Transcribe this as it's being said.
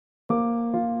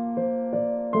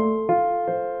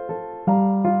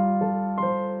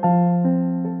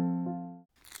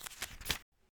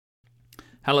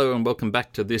Hello and welcome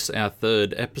back to this, our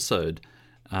third episode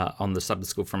on the Sabbath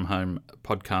School from Home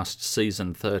podcast,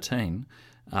 Season 13.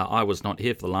 I was not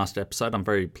here for the last episode. I'm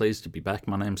very pleased to be back.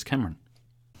 My name's Cameron.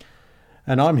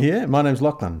 And I'm here. My name's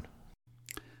Lachlan.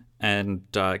 And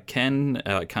Ken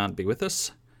can't be with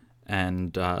us.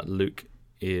 And Luke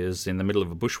is in the middle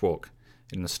of a bushwalk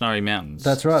in the snowy mountains.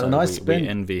 That's right. So and we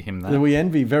envy him that. We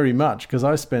envy very much because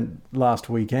I spent last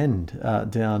weekend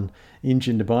down in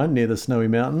Jindabyne near the snowy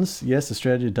mountains. Yes,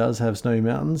 Australia does have snowy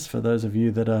mountains for those of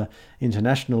you that are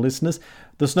international listeners.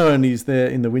 The snow only is there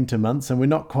in the winter months and we're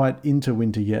not quite into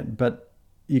winter yet, but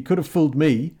you could have fooled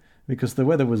me because the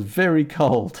weather was very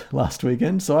cold last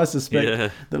weekend. So I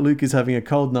suspect that Luke is having a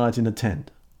cold night in a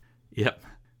tent. Yep.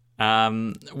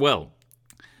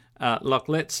 Locke,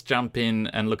 let's jump in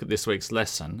and look at this week's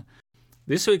lesson.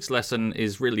 This week's lesson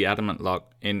is really adamant,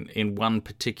 Locke, in one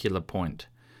particular point.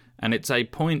 And it's a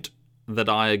point that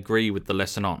I agree with the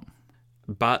lesson on.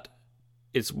 But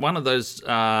it's one of those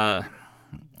odd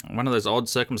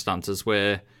circumstances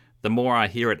where the more I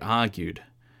hear it argued,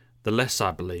 the less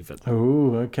I believe it.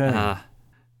 Oh, okay.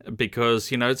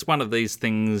 Because, it's one of these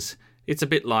things, it's a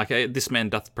bit like, this man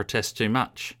doth protest too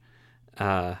much.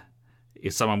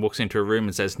 If someone walks into a room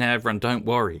and says, now everyone don't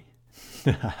worry,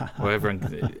 or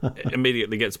everyone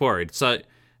immediately gets worried. So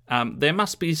there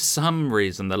must be some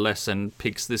reason the lesson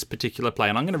picks this particular play.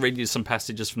 And I'm going to read you some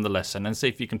passages from the lesson and see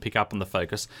if you can pick up on the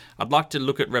focus. I'd like to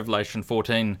look at Revelation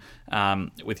 14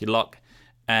 with you, Locke,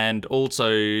 and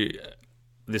also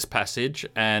this passage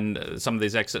and some of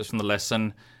these excerpts from the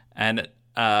lesson, and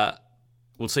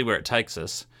we'll see where it takes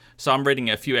us. So I'm reading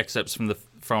a few excerpts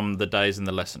from the days in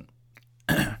the lesson.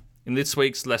 In this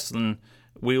week's lesson,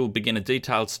 we will begin a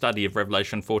detailed study of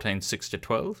Revelation 14,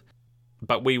 6-12,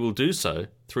 but we will do so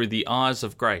through the eyes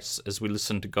of grace as we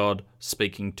listen to God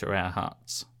speaking to our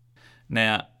hearts.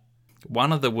 Now,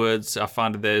 one of the words I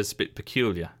find there is a bit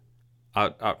peculiar.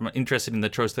 I'm interested in the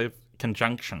choice of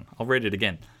conjunction. I'll read it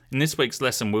again. In this week's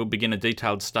lesson, we'll begin a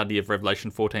detailed study of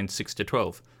Revelation 14,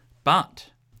 6-12,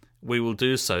 but we will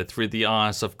do so through the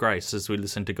eyes of grace as we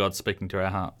listen to God speaking to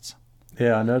our hearts.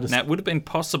 Yeah, I noticed. Now, it would have been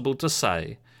possible to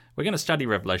say, we're going to study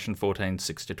Revelation 14,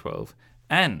 6-12,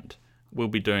 and we'll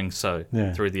be doing so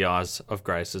through the eyes of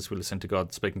grace as we listen to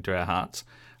God speaking to our hearts.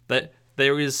 That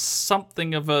there is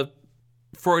something of a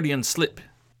Freudian slip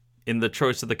in the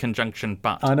choice of the conjunction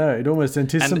but. I know, it almost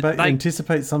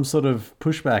anticipates some sort of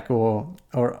pushback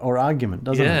or argument,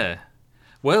 doesn't it? Yeah.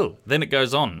 Well, then it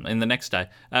goes on in the next day.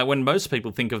 When most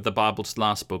people think of the Bible's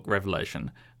last book,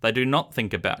 Revelation, they do not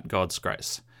think about God's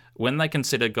grace. When they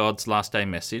consider God's last day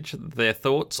message, their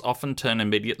thoughts often turn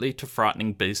immediately to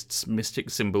frightening beasts, mystic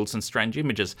symbols, and strange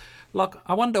images. Look,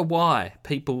 I wonder why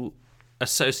people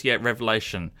associate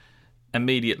Revelation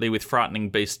immediately with frightening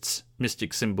beasts,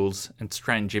 mystic symbols, and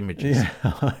strange images.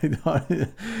 Yeah,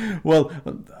 well,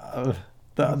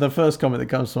 the first comment that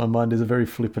comes to my mind is a very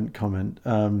flippant comment.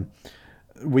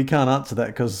 We can't answer that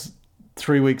because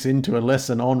 3 weeks into a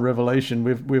lesson on Revelation,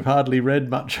 we've hardly read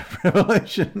much of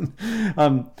Revelation.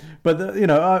 But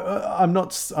I'm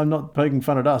not poking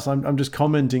fun at us. I'm just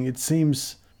commenting. It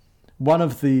seems one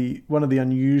of the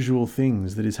unusual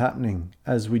things that is happening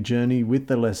as we journey with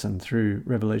the lesson through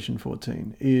Revelation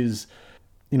 14 is,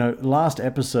 last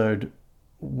episode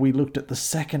we looked at the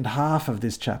second half of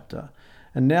this chapter,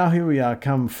 and now here we are,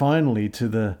 come finally to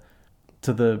the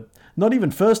not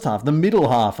even first half, the middle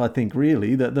half, I think,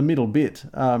 really, the middle bit.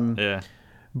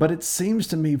 But it seems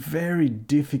to me very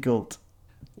difficult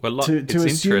to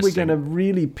assume we're going to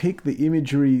really pick the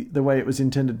imagery the way it was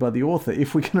intended by the author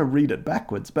if we're going to read it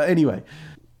backwards. But anyway,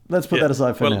 let's put that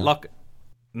aside for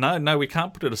now. No, we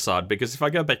can't put it aside, because if I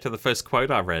go back to the first quote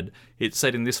I read, it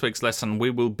said in this week's lesson, we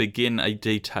will begin a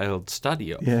detailed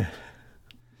study of. Yeah.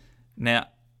 Now,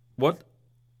 what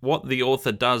the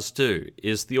author does do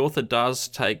is the author does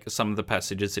take some of the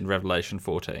passages in Revelation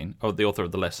 14, or the author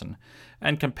of the lesson,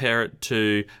 and compare it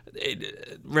to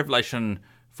Revelation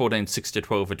 14,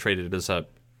 6-12 are treated as a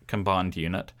combined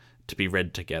unit to be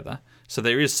read together. So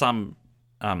there is some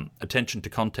attention to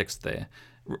context there.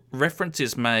 Reference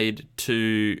is made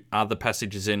to other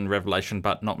passages in Revelation,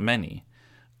 but not many.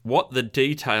 What the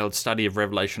detailed study of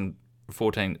Revelation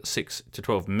 14,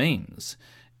 6-12 means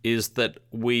is that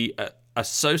we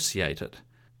associate it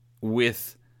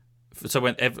with, so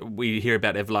when we hear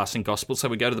about everlasting gospel, so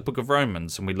we go to the book of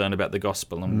Romans and we learn about the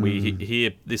gospel, and we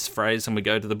hear this phrase and we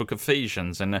go to the book of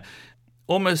Ephesians, and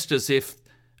almost as if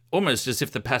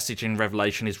the passage in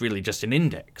Revelation is really just an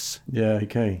index. Yeah,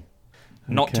 okay.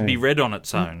 Not to be read on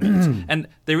its own. And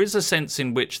there is a sense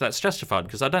in which that's justified,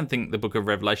 because I don't think the book of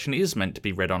Revelation is meant to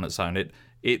be read on its own.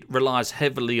 It relies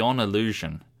heavily on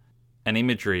allusion and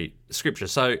imagery scripture.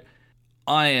 So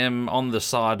I am on the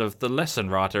side of the lesson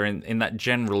writer in that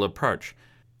general approach.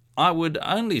 I would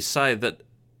only say that,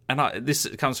 and this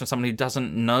comes from someone who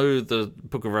doesn't know the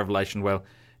book of Revelation well,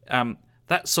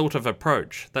 that sort of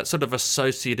approach, that sort of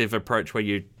associative approach where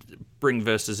you bring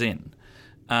verses in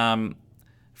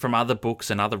from other books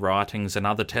and other writings and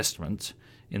other testaments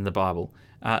in the Bible,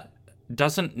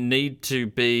 doesn't need to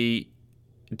be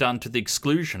done to the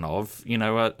exclusion of,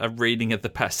 a reading of the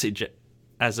passage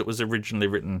as it was originally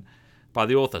written by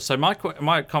the author. So my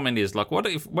comment is, like, what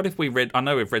if we read, I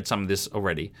know we've read some of this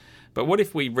already, but what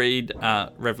if we read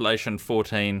Revelation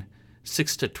 14,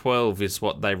 6 to 12 is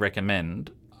what they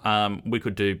recommend. We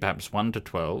could do perhaps 1 to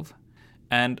 12.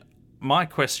 And my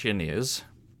question is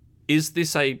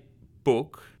this a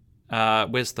book?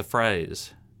 Where's the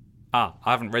phrase? I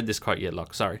haven't read this quote yet,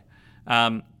 Locke, sorry.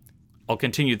 I'll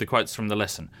continue the quotes from the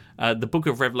lesson. The book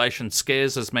of Revelation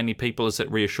scares as many people as it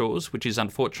reassures, which is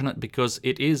unfortunate because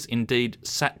it is indeed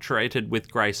saturated with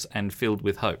grace and filled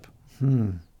with hope.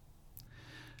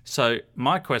 So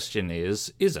my question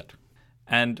is it?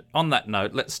 And on that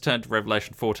note, let's turn to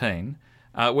Revelation 14.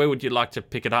 Where would you like to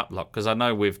pick it up, Locke? Because I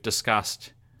know we've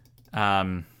discussed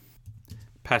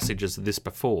passages of this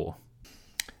before.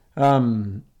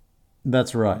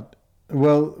 That's right.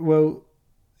 Well,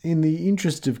 in the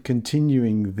interest of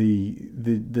continuing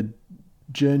the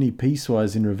journey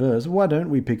piecewise in reverse, why don't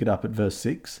we pick it up at verse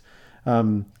 6?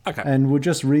 Okay. And we'll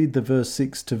just read the verse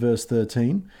 6 to verse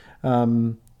 13.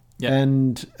 And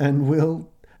we'll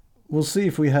see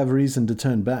if we have reason to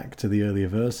turn back to the earlier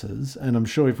verses. And I'm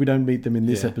sure if we don't meet them in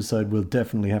this episode, we'll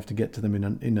definitely have to get to them in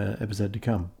an episode to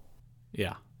come.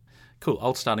 Yeah. Cool.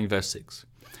 I'll starting verse 6.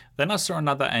 Then I saw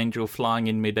another angel flying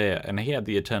in midair, and he had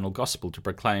the eternal gospel to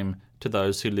proclaim to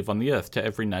those who live on the earth, to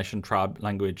every nation, tribe,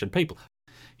 language, and people.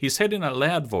 He said in a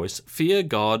loud voice, "Fear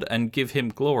God and give him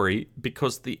glory,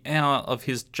 because the hour of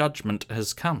his judgment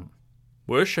has come.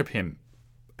 Worship him,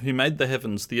 who made the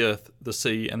heavens, the earth, the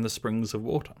sea, and the springs of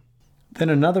water." Then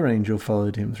another angel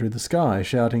followed him through the sky,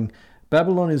 shouting,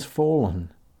 "Babylon is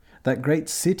fallen. That great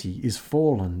city is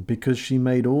fallen, because she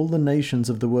made all the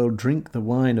nations of the world drink the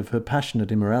wine of her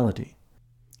passionate immorality."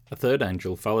 A third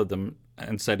angel followed them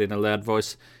and said in a loud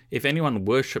voice, "If anyone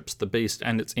worships the beast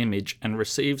and its image and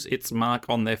receives its mark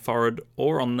on their forehead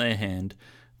or on their hand,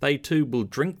 they too will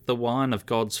drink the wine of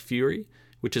God's fury,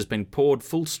 which has been poured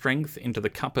full strength into the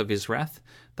cup of his wrath.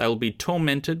 They will be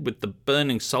tormented with the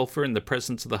burning sulphur in the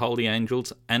presence of the holy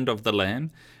angels and of the Lamb,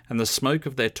 and the smoke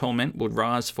of their torment will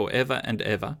rise for ever and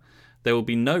ever. There will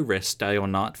be no rest day or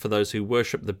night for those who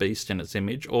worship the beast and its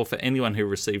image, or for anyone who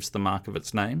receives the mark of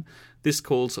its name. This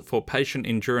calls for patient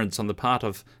endurance on the part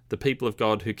of the people of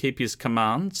God who keep his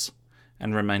commands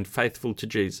and remain faithful to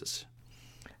Jesus."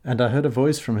 And I heard a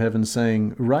voice from heaven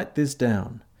saying, "Write this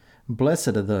down.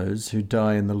 Blessed are those who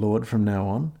die in the Lord from now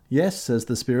on. Yes, says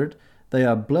the Spirit, they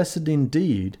are blessed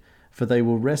indeed, for they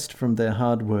will rest from their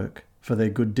hard work, for their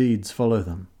good deeds follow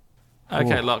them."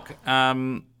 Okay, look,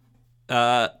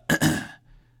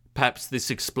 perhaps this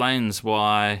explains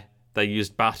why they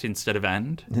used but instead of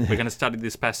and. We're going to study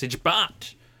this passage,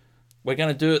 but we're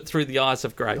going to do it through the eyes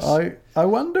of grace. I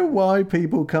wonder why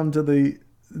people come to the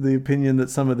opinion that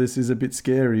some of this is a bit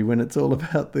scary when it's all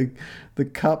about the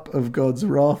cup of God's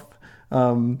wrath,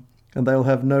 and they'll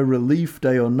have no relief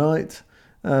day or night.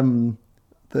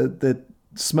 The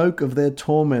smoke of their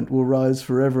torment will rise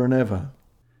forever and ever.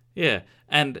 Yeah,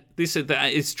 and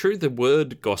it's true the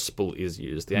word gospel is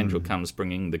used. The angel comes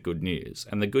bringing the good news.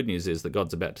 And the good news is that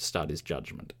God's about to start his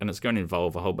judgment. And it's going to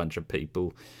involve a whole bunch of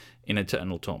people in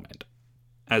eternal torment,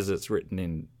 as it's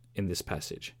written in this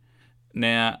passage.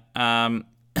 Now,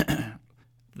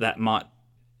 that might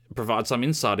provide some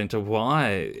insight into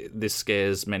why this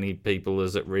scares many people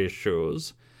as it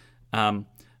reassures.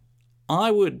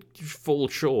 I would fall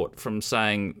short from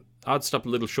saying, I'd stop a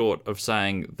little short of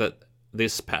saying that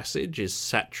this passage is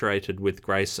saturated with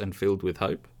grace and filled with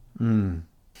hope. The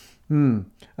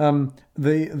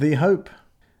hope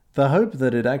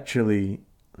that it actually,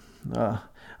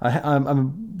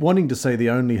 I'm wanting to say the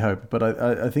only hope, but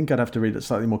I think I'd have to read it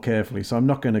slightly more carefully, so I'm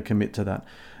not going to commit to that.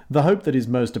 The hope that is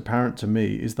most apparent to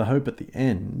me is the hope at the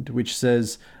end, which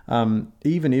says,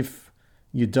 even if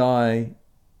you die,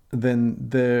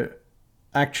 then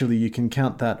actually you can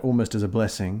count that almost as a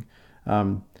blessing.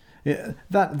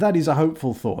 That is a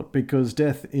hopeful thought, because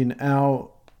death in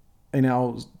our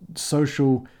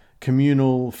social,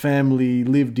 communal, family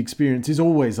lived experience is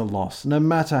always a loss. No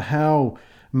matter how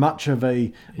much of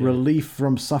a relief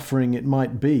from suffering it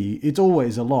might be, it's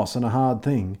always a loss and a hard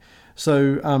thing.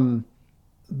 So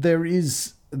there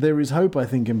is there is hope, I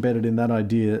think, embedded in that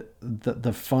idea that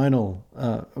the final,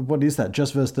 what is that?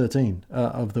 Just verse 13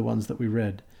 of the ones that we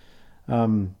read.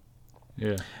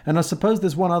 Yeah. And I suppose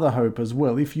there's one other hope as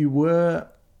well. If you were,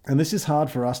 and this is hard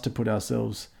for us to put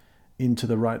ourselves into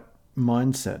the right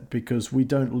mindset because we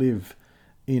don't live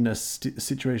in a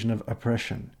situation of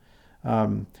oppression.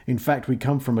 In fact, we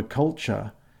come from a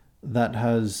culture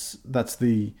that's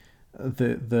the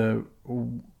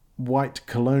white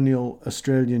colonial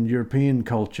Australian European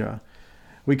culture.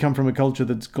 We come from a culture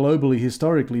that's globally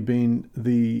historically been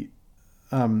the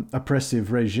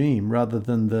oppressive regime rather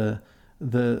than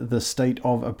the state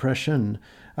of oppression.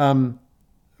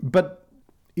 But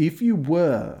if you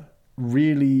were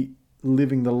really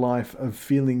living the life of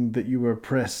feeling that you were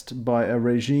oppressed by a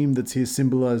regime that's here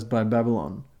symbolized by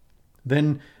Babylon,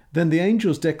 then the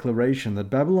angel's declaration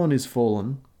that Babylon is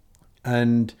fallen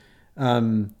and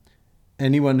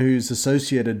anyone who's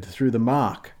associated through the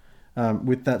mark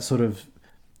with that sort of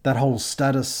that whole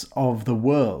status of the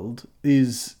world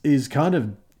is kind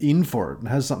of in for it and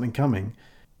has something coming.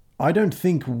 I don't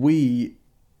think we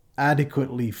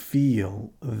adequately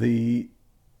feel the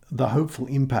hopeful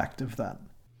impact of that.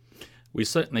 We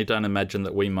certainly don't imagine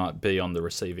that we might be on the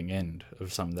receiving end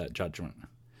of some of that judgment.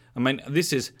 I mean,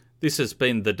 this has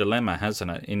been the dilemma,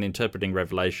 hasn't it, in interpreting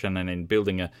Revelation and in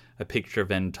building a picture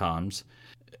of end times.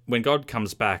 When God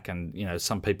comes back and,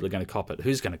 some people are going to cop it,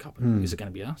 who's going to cop it? Is it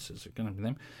going to be us? Is it going to be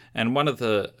them? And one of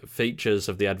the features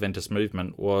of the Adventist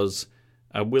movement was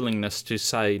a willingness to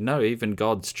say, no, even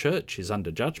God's church is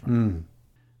under judgment,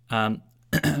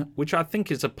 which I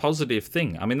think is a positive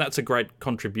thing. I mean, that's a great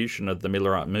contribution of the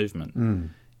Millerite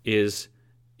movement, is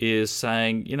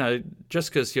saying,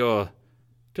 just because you're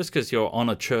on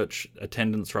a church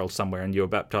attendance roll somewhere and you were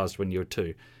baptized when you were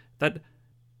 2, that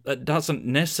doesn't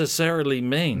necessarily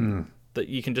mean that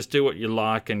you can just do what you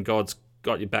like and God's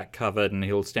got your back covered and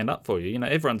he'll stand up for you.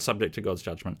 Everyone's subject to God's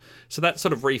judgment. So that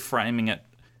sort of reframing it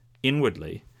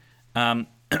inwardly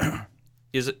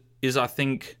is I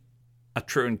think, a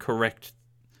true and correct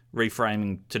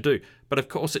reframing to do. But of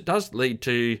course, it does lead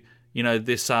to,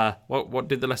 this, what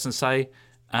did the lesson say?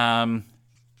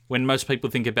 When most people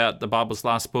think about the Bible's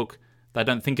last book, they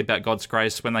don't think about God's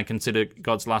grace. When they consider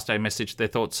God's last day message, their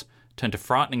thoughts turn to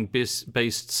frightening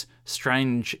beasts,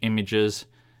 strange images,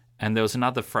 and there was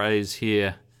another phrase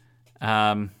here,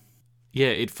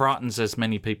 it frightens as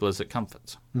many people as it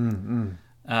comforts.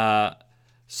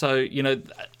 So,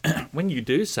 when you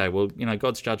do say, well,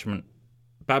 God's judgment,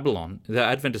 Babylon, the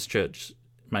Adventist Church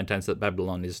maintains that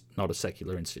Babylon is not a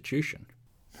secular institution.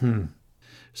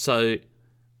 So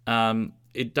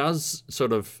it does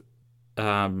sort of,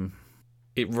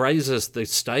 it raises the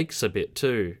stakes a bit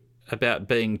too about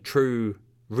being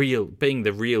being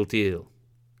the real deal,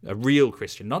 a real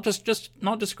Christian, not just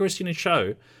a Christian in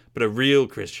show, but a real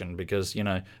Christian, because,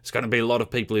 it's going to be a lot of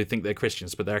people who think they're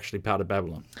Christians, but they're actually part of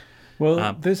Babylon. Well,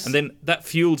 and then that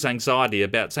fuels anxiety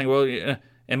about saying, well,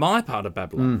 am I part of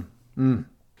Babylon?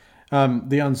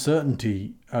 The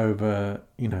uncertainty over,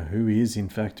 who is in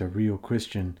fact a real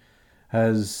Christian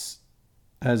is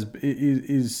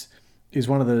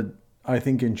one of the, I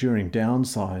think, enduring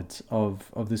downsides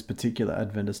of this particular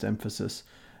Adventist emphasis,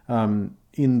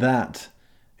 in that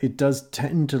it does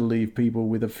tend to leave people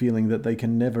with a feeling that they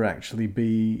can never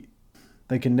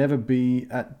be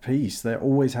at peace. They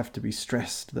always have to be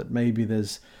stressed that maybe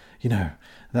there's,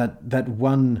 that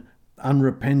one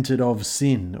unrepented of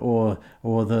sin or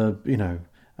the,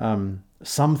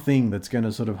 something that's going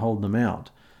to sort of hold them out.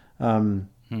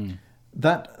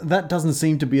 That doesn't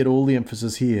seem to be at all the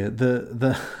emphasis here.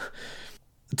 To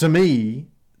me,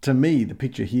 the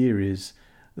picture here is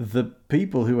the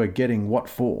people who are getting what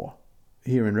for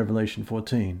here in Revelation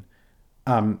 14.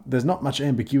 There's not much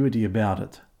ambiguity about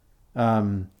it.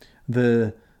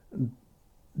 The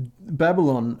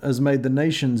Babylon has made the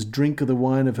nations drink of the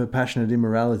wine of her passionate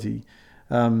immorality,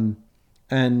 and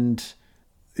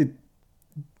it,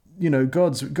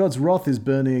 God's wrath is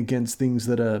burning against things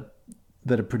that are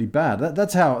pretty bad.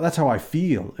 That's how I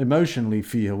emotionally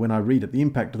feel when I read it. The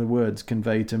impact of the words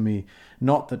convey to me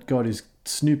not that God is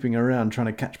snooping around trying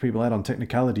to catch people out on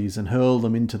technicalities and hurl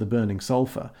them into the burning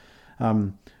sulfur,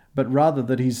 but rather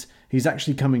that he's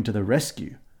actually coming to the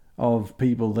rescue of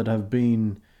people that have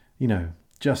been,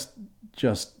 just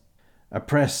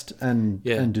oppressed and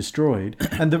destroyed.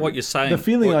 And what you're saying, the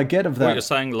feeling I get of that, what you're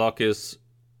saying, Locke, is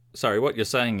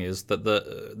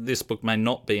that this book may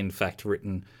not be in fact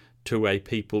written to a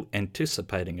people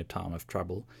anticipating a time of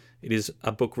trouble. It is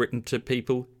a book written to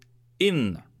people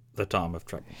in the time of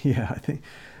trouble. Yeah,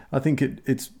 I think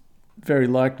it's very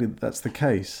likely that that's the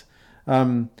case.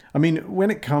 I mean, when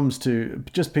it comes to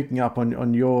just picking up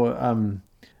on your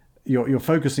you're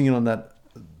focusing in on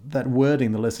that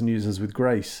wording the lesson uses with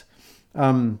grace.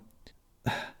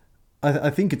 I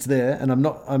think it's there, and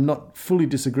I'm not fully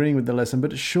disagreeing with the lesson,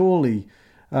 but surely,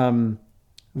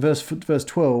 verse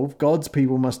 12, God's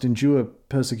people must endure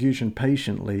persecution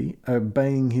patiently,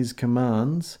 obeying His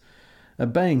commands.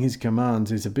 Obeying His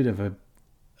commands is a bit of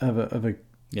a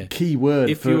key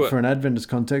word for an Adventist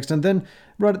context. And then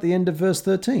right at the end of verse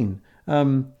 13,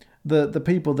 the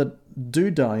people that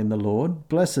do die in the Lord,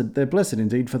 they're blessed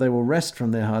indeed, for they will rest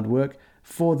from their hard work,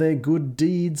 for their good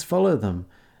deeds follow them.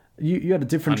 You had a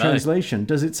different translation.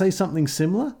 Does it say something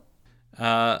similar?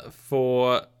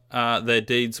 For their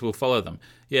deeds will follow them.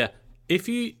 Yeah. If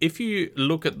you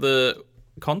look at the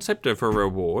concept of a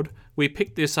reward, we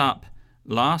picked this up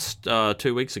last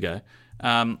 2 weeks ago.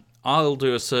 I'll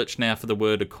do a search now for the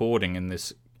word according in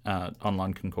this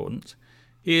online concordance.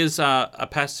 Here's a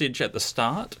passage at the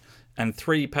start and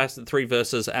three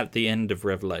verses at the end of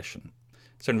Revelation.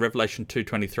 So in Revelation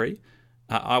 2:23,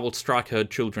 I will strike her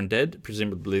children dead.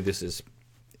 Presumably this is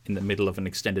in the middle of an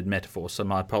extended metaphor, so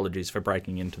my apologies for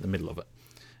breaking into the middle of it.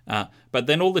 But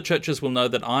then all the churches will know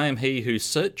that I am he who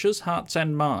searches hearts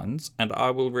and minds, and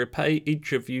I will repay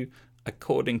each of you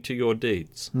according to your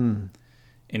deeds.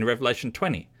 In Revelation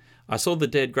 20, I saw the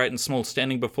dead, great and small,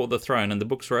 standing before the throne, and the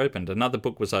books were opened. Another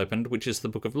book was opened, which is the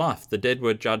book of life. The dead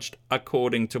were judged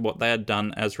according to what they had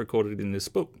done as recorded in this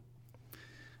book.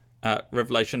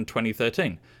 Revelation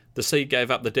 20:13. The sea gave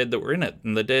up the dead that were in it,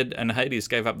 and the dead and Hades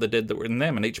gave up the dead that were in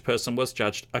them, and each person was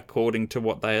judged according to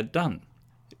what they had done.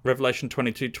 Revelation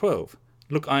 22:12.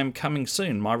 Look, I am coming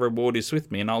soon. My reward is with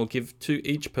me, and I will give to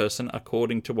each person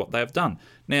according to what they have done.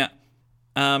 Now,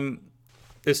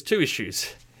 there's two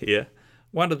issues here.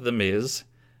 One of them is,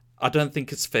 I don't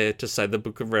think it's fair to say the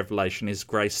book of Revelation is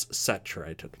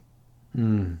grace-saturated.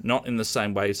 Not in the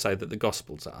same way, say, that the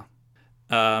Gospels are.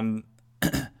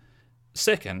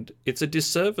 Second, it's a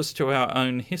disservice to our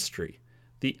own history.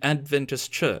 The Adventist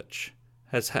Church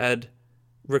has had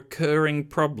recurring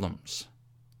problems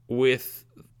with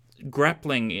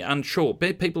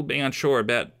people being unsure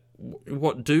about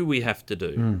what do we have to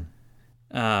do.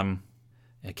 Can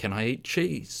I eat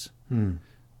cheese?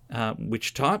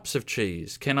 Which types of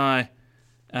cheese? Can I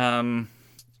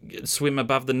swim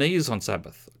above the knees on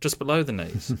Sabbath, just below the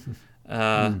knees?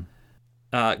 Can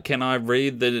I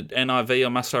read the NIV or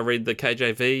must I read the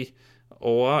KJV?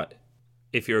 Or,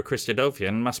 if you're a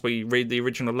Christadelphian, must we read the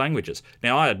original languages?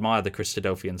 Now, I admire the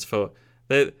Christadelphians for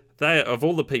they of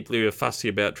all the people who are fussy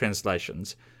about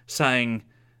translations, saying,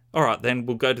 all right, then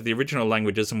we'll go to the original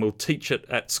languages and we'll teach it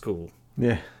at school.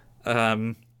 Yeah.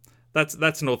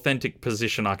 That's an authentic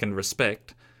position I can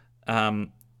respect,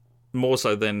 more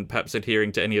so than perhaps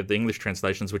adhering to any of the English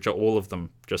translations, which are all of them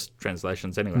just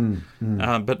translations anyway.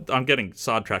 But I'm getting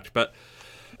sidetracked. But,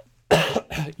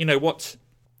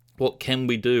 what can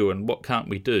we do and what can't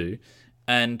we do?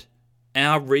 And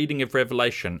our reading of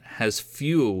Revelation has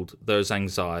fueled those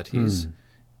anxieties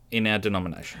in our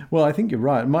denomination. Well, I think you're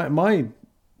right. My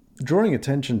drawing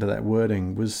attention to that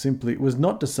wording was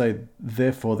not to say,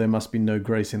 therefore, there must be no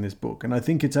grace in this book. And I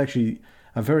think it's actually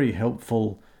a very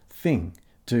helpful thing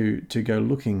to go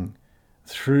looking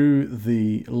through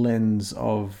the lens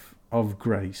of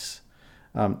grace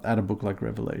at a book like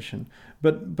Revelation.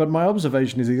 But my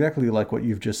observation is exactly like what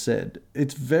you've just said.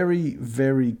 It's very,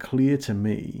 very clear to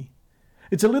me.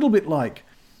 It's a little bit like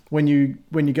when you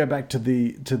go back to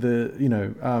the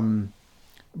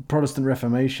Protestant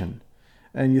Reformation.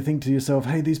 And you think to yourself,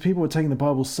 hey, these people were taking the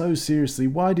Bible so seriously.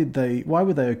 Why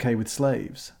were they okay with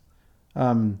slaves?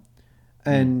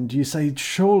 And you say,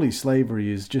 surely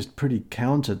slavery is just pretty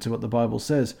counter to what the Bible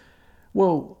says.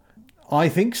 Well, I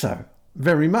think so,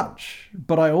 very much.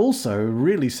 But I also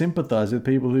really sympathize with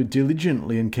people who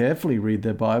diligently and carefully read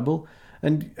their Bible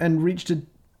and reached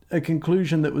a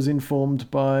conclusion that was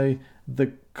informed by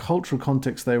the cultural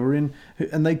context they were in,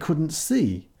 and they couldn't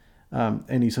see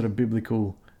any sort of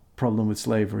biblical problem with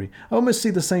slavery. I almost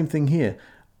see the same thing here.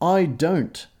 I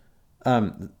don't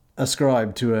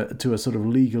ascribe to a sort of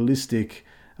legalistic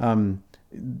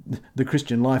the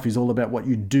Christian life is all about what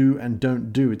you do and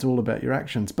don't do. It's all about your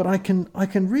actions. But I can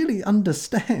really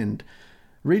understand,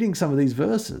 reading some of these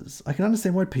verses, I can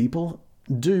understand why people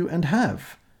do and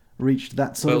have reached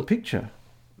that sort of picture.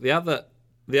 The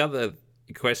other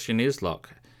question is, Locke,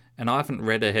 and I haven't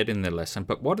read ahead in the lesson,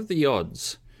 but what are the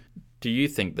odds, do you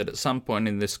think, that at some point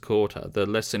in this quarter the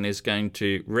lesson is going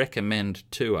to recommend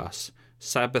to us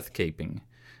Sabbath keeping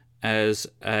as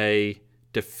a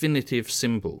definitive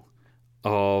symbol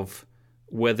of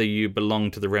whether you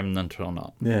belong to the remnant or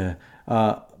not? Yeah,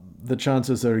 the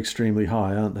chances are extremely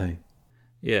high, aren't they?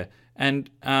 Yeah, and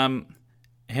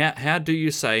how do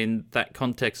you say in that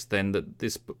context then that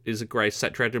this is a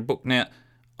grace-saturated book? Now,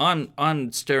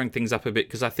 I'm stirring things up a bit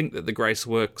because I think that the grace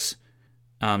works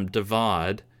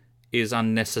divide is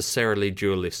unnecessarily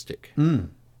dualistic.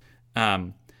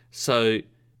 So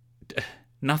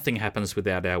nothing happens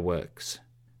without our works.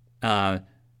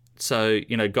 So,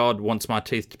 God wants my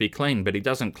teeth to be clean, but he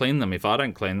doesn't clean them if I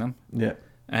don't clean them. Yeah.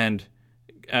 And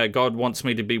God wants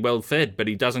me to be well fed, but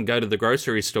he doesn't go to the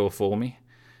grocery store for me.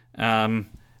 In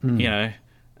a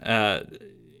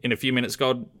few minutes,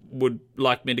 God would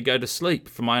like me to go to sleep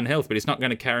for my own health, but he's not going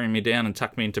to carry me down and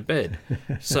tuck me into bed.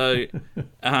 So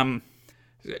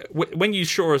when you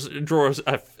draw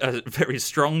a very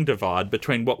strong divide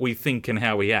between what we think and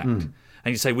how we act, and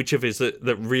you say which of it is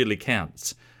that really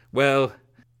counts, well,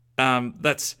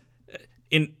 that's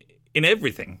in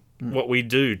everything. What we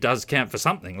do does count for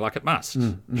something, like it must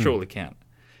surely count.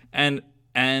 And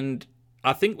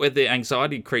I think where the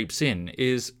anxiety creeps in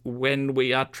is when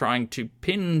we are trying to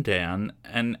pin down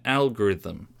an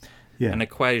algorithm, an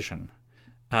equation.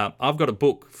 I've got a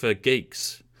book for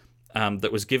geeks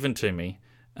that was given to me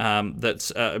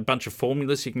that's a bunch of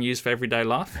formulas you can use for everyday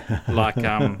life, like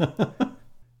the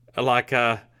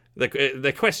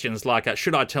questions like,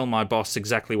 should I tell my boss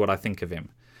exactly what I think of him?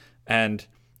 And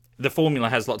the formula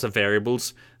has lots of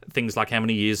variables, things like how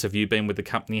many years have you been with the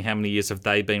company, how many years have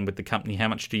they been with the company, how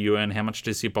much do you earn, how much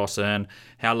does your boss earn,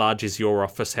 how large is your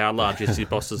office, how large is your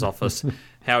boss's office,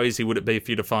 how easy would it be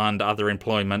for you to find other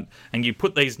employment, and you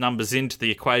put these numbers into the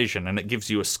equation and it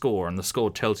gives you a score, and the score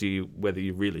tells you whether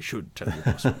you really should tell your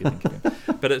boss what you think of him.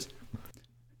 But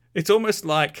it's almost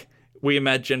like we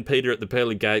imagine Peter at the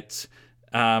pearly gates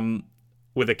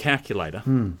with a calculator.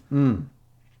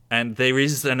 And there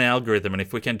is an algorithm, and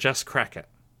if we can just crack it.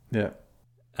 Yeah.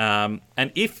 And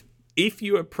if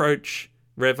you approach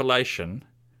Revelation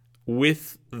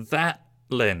with that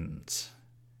lens,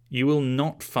 you will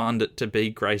not find it to be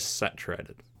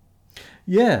grace-saturated.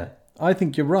 Yeah, I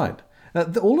think you're right.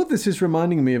 All of this is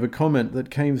reminding me of a comment that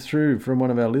came through from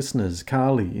one of our listeners,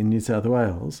 Carly, in New South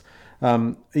Wales,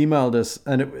 emailed us,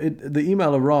 and the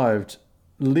email arrived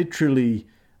literally,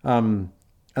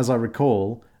 as I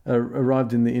recall,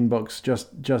 arrived in the inbox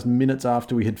just minutes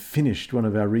after we had finished one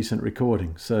of our recent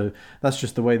recordings. So that's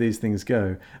just the way these things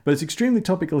go. But it's extremely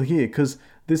topical here because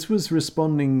this was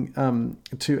responding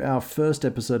to our first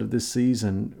episode of this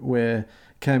season where,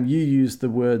 Cam, you used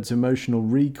the words emotional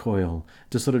recoil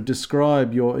to sort of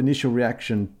describe your initial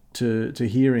reaction to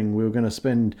hearing we were going to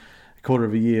spend a quarter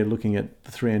of a year looking at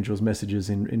the three angels' messages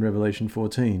in Revelation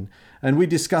 14. And we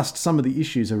discussed some of the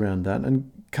issues around that.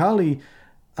 And Carly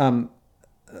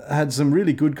had some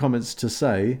really good comments to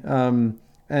say,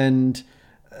 and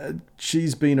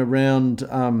she's been around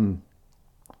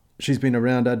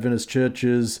Adventist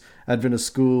churches, Adventist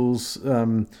schools,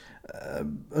 her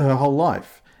whole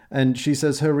life. And she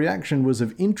says her reaction was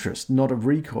of interest, not of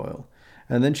recoil.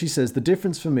 And then she says, the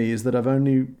difference for me is that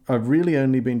I've really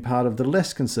only been part of the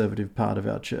less conservative part of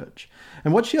our church.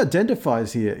 And what she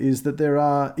identifies here is that there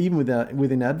are, even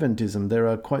within Adventism, there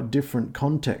are quite different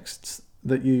contexts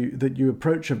that you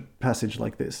approach a passage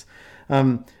like this.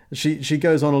 She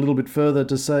goes on a little bit further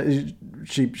to say,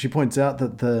 she points out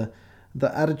that the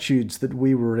attitudes that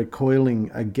we were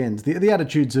recoiling against, the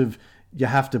attitudes of you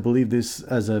have to believe this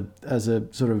as a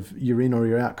sort of you're in or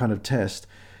you're out kind of test,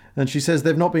 and she says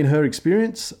they've not been her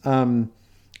experience, and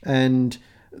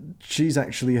she's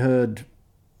actually heard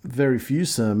very few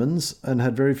sermons and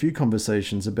had very few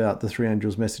conversations about the three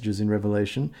angels' messages in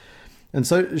Revelation. And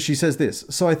so she says this,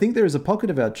 so I think there is a pocket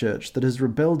of our church that has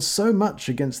rebelled so much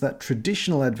against that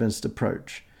traditional Adventist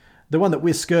approach, the one that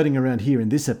we're skirting around here in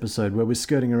this episode, where we're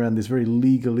skirting around this very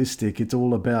legalistic, it's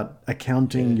all about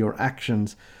accounting your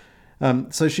actions.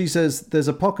 So she says there's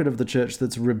a pocket of the church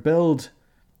that's rebelled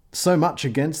so much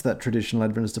against that traditional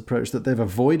Adventist approach that they've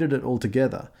avoided it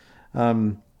altogether.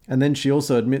 And then she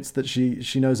also admits that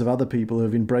she knows of other people who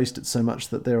have embraced it so much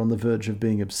that they're on the verge of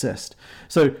being obsessed.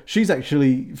 So she's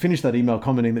actually finished that email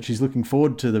commenting that she's looking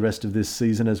forward to the rest of this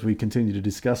season as we continue to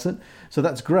discuss it. So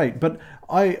that's great. But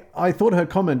I thought her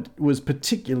comment was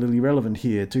particularly relevant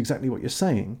here to exactly what you're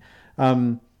saying.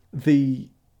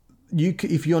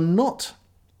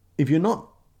 If you're not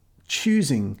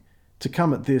choosing to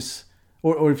come at this,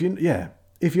 or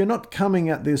if you're not coming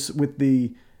at this with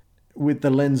the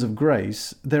lens of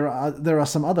grace, there are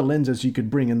some other lenses you could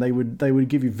bring, and they would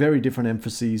give you very different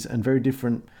emphases and very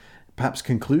different, perhaps,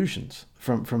 conclusions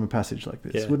from a passage like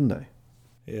this, wouldn't they?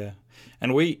 Yeah,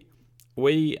 and we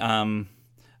are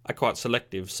quite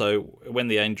selective. So when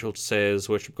the angel says,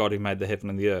 "Worship God who made the heaven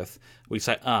and the earth," we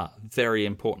say, very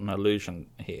important allusion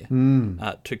here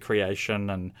to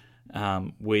creation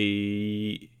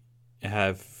We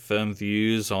have firm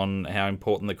views on how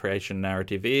important the creation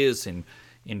narrative is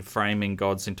in framing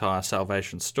God's entire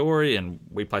salvation story, and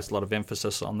we place a lot of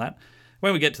emphasis on that.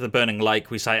 When we get to the burning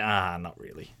lake, we say, not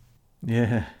really.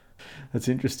 Yeah, that's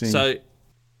interesting.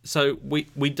 So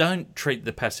we don't treat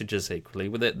the passages equally.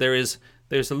 There's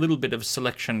a little bit of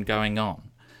selection going on,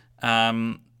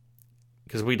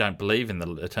 because we don't believe in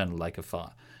the eternal lake of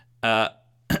fire.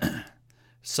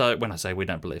 So when I say we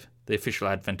don't believe, the official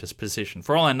Adventist position.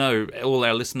 For all I know, all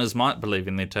our listeners might believe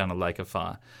in the eternal lake of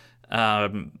fire.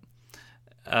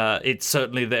 It's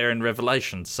certainly there in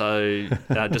Revelation, so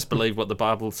just believe what the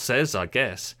Bible says, I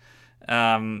guess.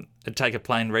 Take a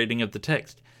plain reading of the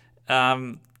text.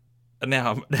 Now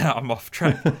I'm off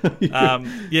track.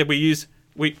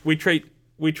 We treat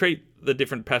the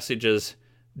different passages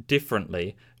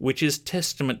differently, which is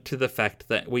testament to the fact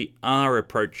that we are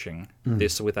approaching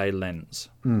this with a lens.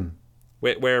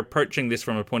 We're approaching this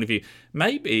from a point of view.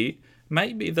 Maybe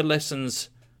the lessons.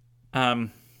 I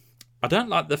don't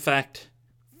like the fact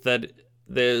that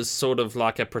there's sort of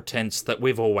like a pretense that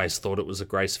we've always thought it was a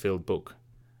grace-filled book.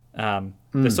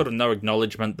 There's sort of no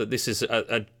acknowledgement that this is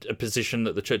a position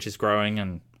that the church is growing,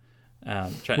 and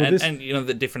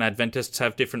the different Adventists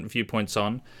have different viewpoints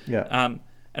on. Yeah.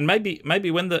 And maybe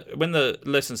when the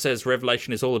lesson says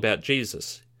Revelation is all about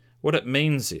Jesus, what it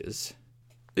means is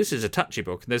this is a touchy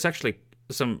book. There's actually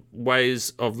some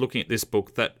ways of looking at this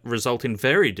book that result in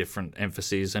very different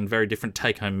emphases and very different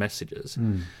take-home messages.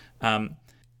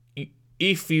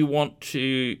 If you want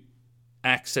to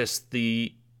access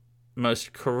the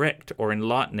most correct or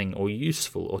enlightening or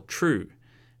useful or true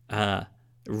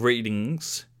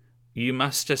readings, you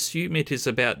must assume it is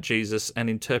about Jesus and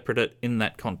interpret it in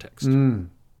that context.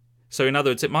 So in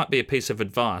other words, it might be a piece of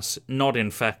advice, not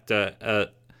in fact a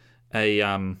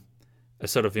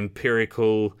sort of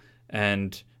empirical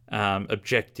and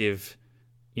objective,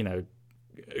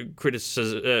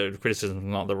 criticism is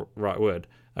not the right word,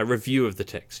 a review of the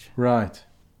text. Right.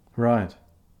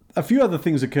 A few other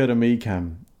things occur to me,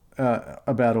 Cam,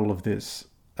 about all of this.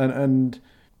 And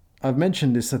I've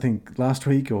mentioned this, I think, last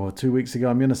week or 2 weeks ago.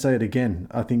 I'm going to say it again,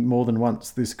 I think more than once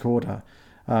this quarter,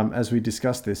 as we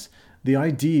discuss this. The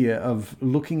idea of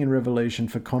looking in Revelation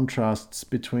for contrasts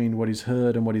between what is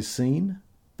heard and what is seen.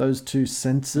 Those two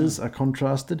senses are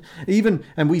contrasted.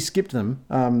 And we skipped them,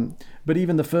 but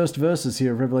even the first verses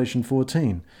here of Revelation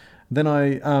 14. Then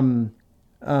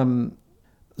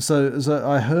so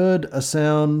I heard a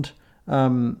sound...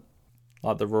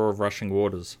 like the roar of rushing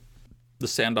waters. The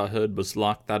sound I heard was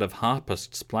like that of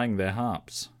harpists playing their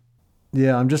harps.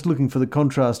 Yeah, I'm just looking for the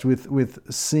contrast with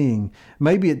seeing.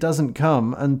 Maybe it doesn't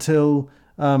come until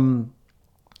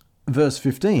verse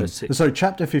 15. Sorry,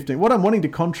 chapter 15. What I'm wanting to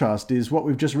contrast is what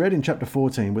we've just read in chapter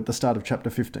 14 with the start of chapter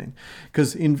 15.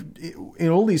 Because in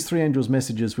all these three angels'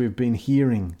 messages, we've been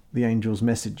hearing the angels'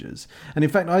 messages. And in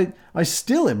fact, I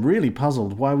still am really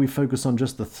puzzled why we focus on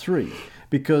just the three.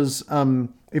 Because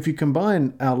if you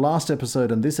combine our last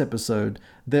episode and this episode,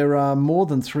 there are more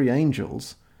than three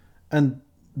angels. And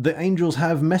the angels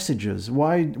have messages.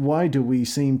 Why do we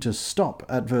seem to stop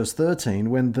at verse 13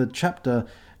 when the chapter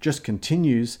just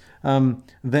continues?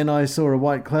 Then I saw a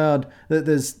white cloud.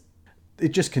 It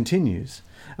just continues.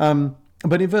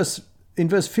 But in verse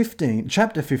 15,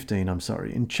 chapter 15,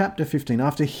 in chapter 15,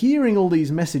 after hearing all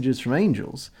these messages from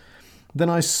angels, then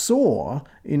I saw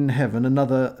in heaven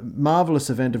another marvelous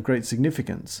event of great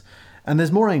significance. And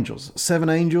there's more angels, 7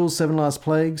 angels, 7 last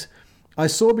plagues. I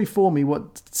saw before me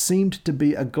what seemed to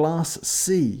be a glass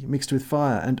sea mixed with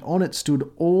fire, and on it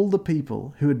stood all the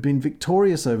people who had been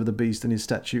victorious over the beast and his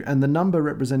statue, and the number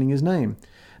representing his name.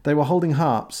 They were holding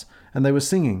harps, and they were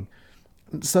singing.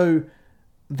 So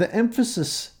the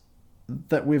emphasis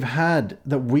that we've had,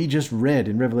 that we just read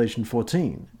in Revelation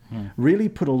 14, really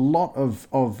put a lot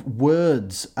of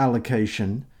words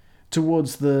allocation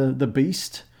towards the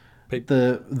beast,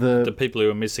 the people who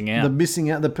are missing out,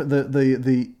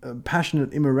 the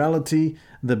passionate immorality,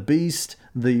 the beast,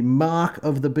 the mark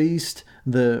of the beast,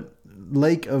 the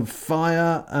lake of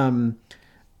fire, and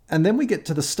then we get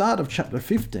to the start of chapter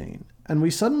 15, and we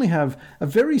suddenly have a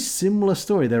very similar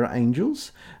story. There are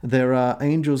angels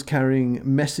carrying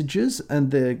messages,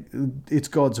 and it's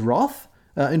God's wrath.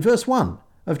 In verse 1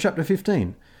 of chapter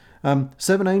 15,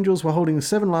 7 angels were holding the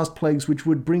 7 last plagues which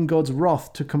would bring God's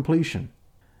wrath to completion.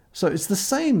 So it's the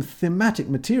same thematic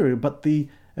material, but the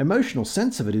emotional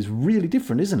sense of it is really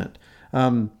different, isn't it?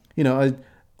 On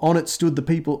it stood the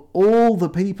people, all the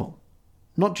people,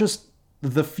 not just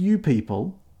the few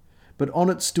people, but on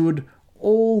it stood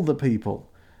all the people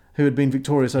who had been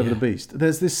victorious over the beast.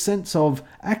 There's this sense of,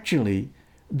 actually,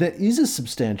 there is a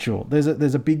substantial. There's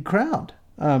a big crowd,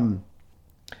 and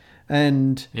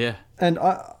Yeah. and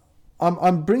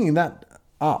I'm bringing that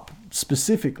up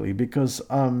specifically because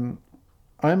I'm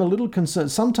a little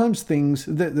concerned. Sometimes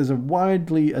there's a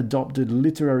widely adopted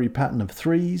literary pattern of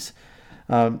threes.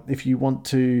 If you want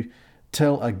to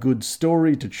tell a good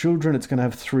story to children, it's going to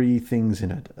have three things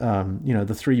in it.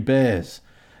 The three bears,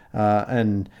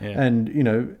 and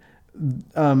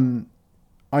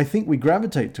I think we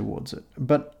gravitate towards it.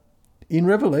 But in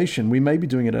Revelation, we may be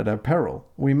doing it at our peril.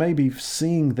 We may be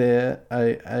seeing there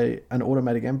an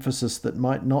automatic emphasis that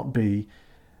might not be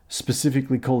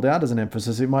specifically called out as an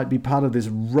emphasis. It might be part of this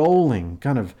rolling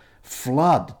kind of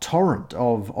torrent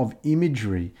of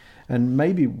imagery. And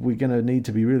maybe we're going to need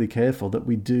to be really careful that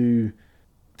we do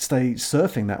stay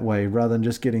surfing that way rather than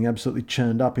just getting absolutely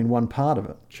churned up in one part of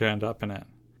it. Churned up in it.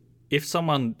 If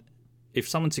someone's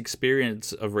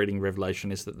experience of reading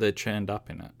Revelation is that they're churned up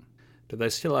in it, do they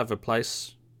still have a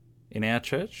place in our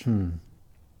church?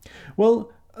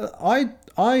 Well, I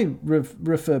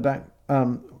refer back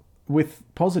with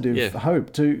positive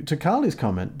hope to Carly's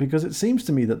comment, because it seems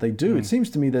to me that they do. It seems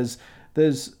to me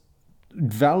there's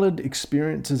valid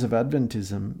experiences of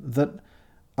Adventism that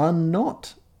are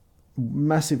not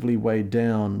massively weighed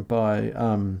down by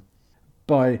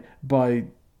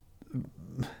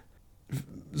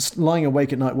lying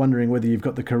awake at night wondering whether you've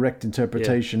got the correct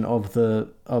interpretation of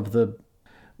the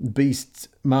beast's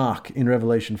mark in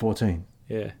Revelation 14.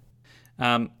 Yeah.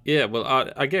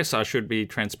 Well, I guess I should be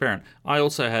transparent. I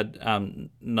also had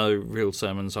no real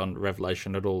sermons on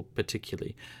Revelation at all,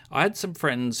 particularly. I had some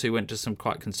friends who went to some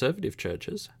quite conservative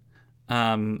churches,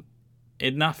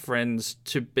 enough friends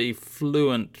to be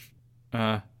fluent,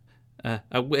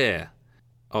 aware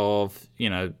of,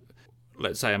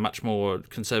 let's say a much more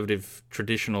conservative,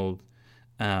 traditional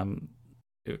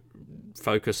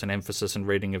focus and emphasis and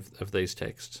reading of these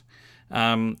texts.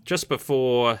 Just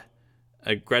before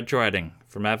graduating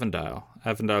from Avondale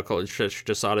College Church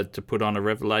decided to put on a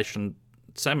Revelation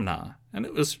seminar, and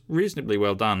it was reasonably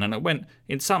well done, and it went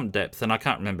in some depth, and I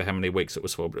can't remember how many weeks it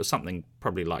was for, but it was something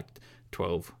probably like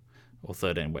 12 or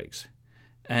 13 weeks.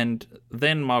 And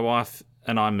then my wife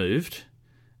and I moved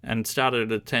and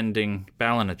started attending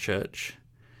Ballina Church,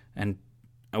 and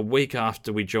a week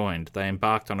after we joined, they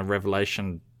embarked on a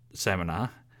Revelation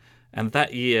seminar, and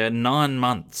that year, 9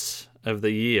 months of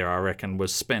the year, I reckon,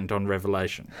 was spent on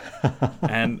Revelation.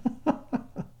 And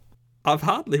I've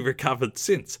hardly recovered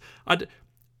since.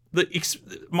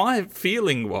 My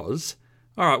feeling was,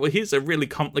 all right, well, here's a really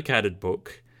complicated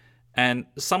book, and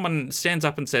someone stands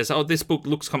up and says, oh, this book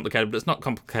looks complicated, but it's not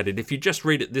complicated. If you just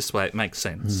read it this way, it makes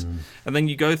sense. And then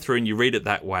you go through and you read it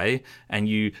that way, and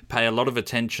you pay a lot of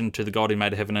attention to the God who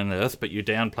made heaven and earth, but you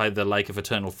downplay the lake of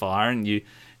eternal fire, and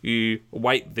you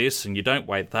weight this and you don't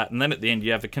weight that, and then at the end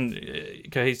you have a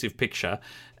cohesive picture,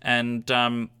 and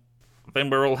then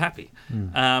we're all happy.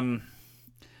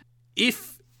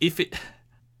 If it,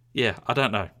 I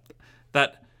don't know.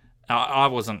 That I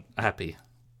wasn't happy,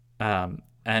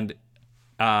 and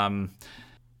the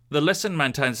lesson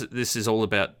maintains that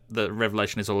the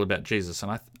Revelation is all about Jesus,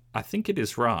 and I think it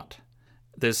is right.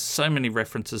 There's so many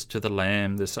references to the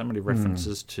Lamb. There's so many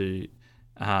references to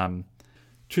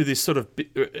this sort of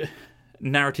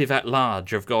narrative at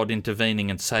large of God intervening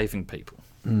and saving people,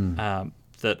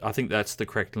 that I think that's the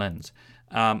correct lens.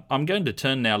 I'm going to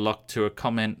turn now, Locke, to a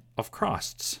comment of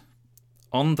Christ's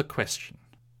on the question,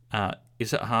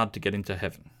 is it hard to get into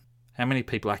heaven? How many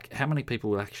people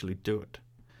will actually do it?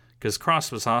 Because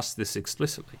Christ was asked this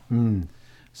explicitly.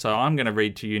 So I'm going to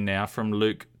read to you now from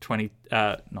Luke 20,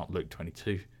 not Luke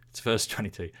 22, it's verse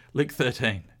 22, Luke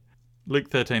 13. Luke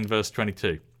 13, verse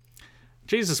 22.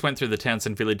 Jesus went through the towns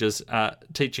and villages,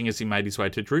 teaching as he made his way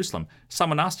to Jerusalem.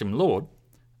 Someone asked him, Lord,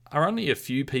 are only a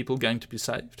few people going to be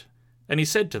saved? And he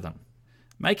said to them,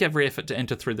 make every effort to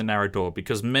enter through the narrow door,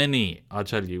 because many, I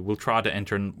tell you, will try to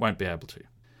enter and won't be able to.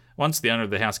 Once the owner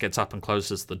of the house gets up and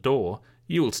closes the door,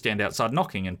 you will stand outside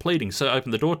knocking and pleading, Sir,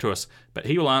 open the door to us. But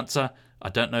he will answer, I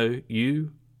don't know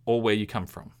you or where you come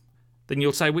from. Then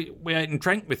you'll say, we ate and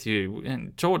drank with you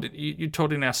and you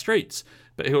taught in our streets.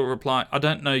 But he'll reply, I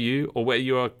don't know you or where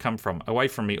you are come from. Away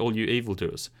from me, all you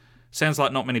evildoers. Sounds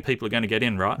like not many people are going to get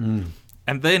in, right?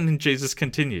 And then Jesus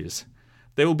continues,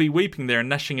 there will be weeping there and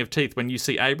gnashing of teeth when you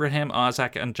see Abraham,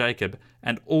 Isaac, and Jacob,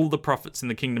 and all the prophets in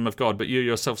the kingdom of God, but you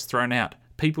yourselves thrown out.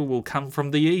 People will come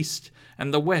from the east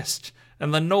and the west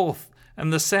and the north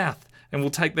and the south, and will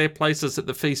take their places at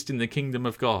the feast in the kingdom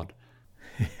of God.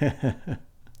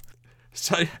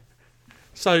 So,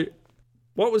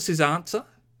 what was his answer?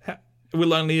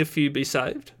 Will only a few be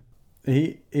saved?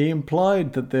 He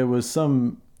implied that there was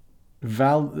some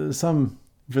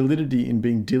validity in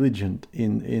being diligent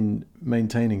in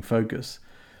maintaining focus.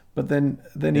 But then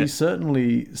he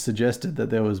certainly suggested that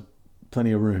there was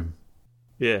plenty of room.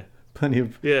 Yeah. Plenty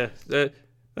of... Yeah,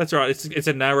 that's right. It's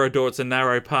a narrow door. It's a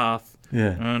narrow path.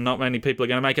 Yeah. Not many people are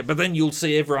going to make it. But then you'll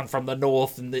see everyone from the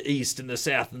north and the east and the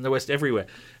south and the west, everywhere.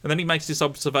 And then he makes this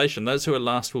observation. Those who are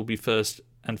last will be first,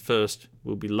 and first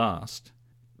will be last.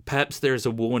 Perhaps there is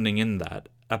a warning in that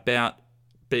about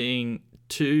being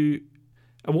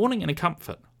a warning and a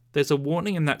comfort. There's a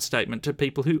warning in that statement to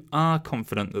people who are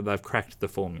confident that they've cracked the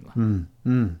formula.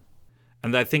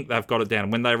 And they think they've got it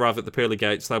down. When they arrive at the pearly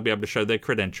gates, they'll be able to show their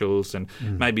credentials, and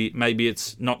maybe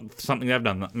it's not something they've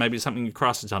done. Maybe it's something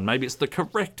Christ has done. Maybe it's the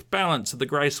correct balance of the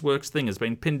grace works thing has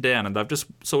been pinned down, and they've just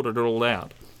sorted it all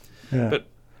out. Yeah. But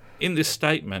in this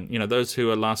statement, those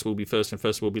who are last will be first and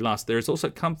first will be last, there is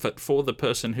also comfort for the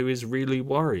person who is really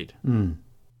worried.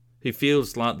 Who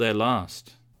feels like they're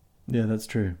last. Yeah, that's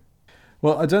true.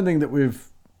 Well, I don't think that we've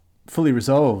fully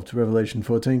resolved Revelation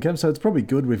 14, Cam, so it's probably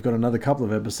good we've got another couple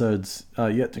of episodes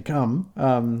yet to come.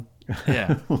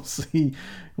 Yeah. We'll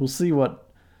see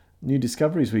what new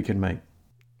discoveries we can make.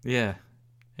 Yeah.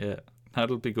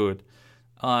 That'll be good.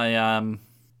 I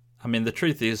mean, the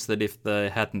truth is that if they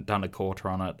hadn't done a quarter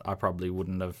on it, I probably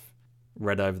wouldn't have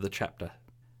read over the chapter.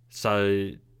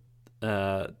 So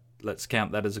let's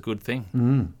count that as a good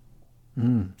thing.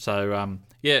 So,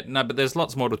 but there's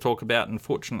lots more to talk about.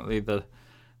 Unfortunately, the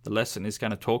lesson is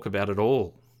going to talk about it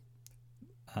all.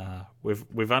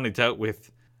 We've only dealt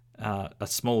with a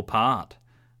small part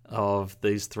of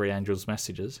these three angels'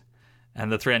 messages,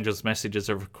 and the three angels' messages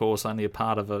are, of course, only a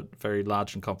part of a very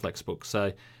large and complex book.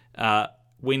 So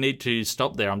we need to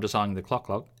stop there. I'm just eyeing the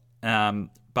clock.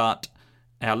 But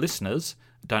our listeners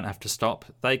don't have to stop.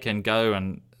 They can go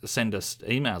and send us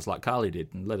emails like Carly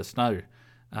did and let us know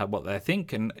what they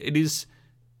think. And it is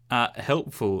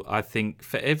helpful, I think,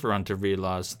 for everyone to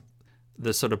realise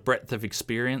the sort of breadth of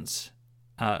experience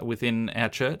within our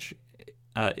church.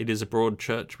 It is a broad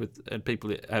church with people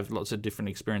that have lots of different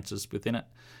experiences within it.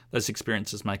 Those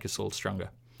experiences make us all stronger.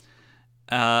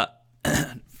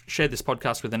 Share this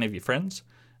podcast with any of your friends,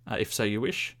 if so you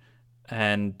wish,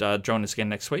 and join us again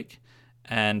next week.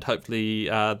 And hopefully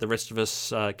the rest of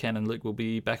us, Ken and Luke, will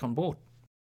be back on board.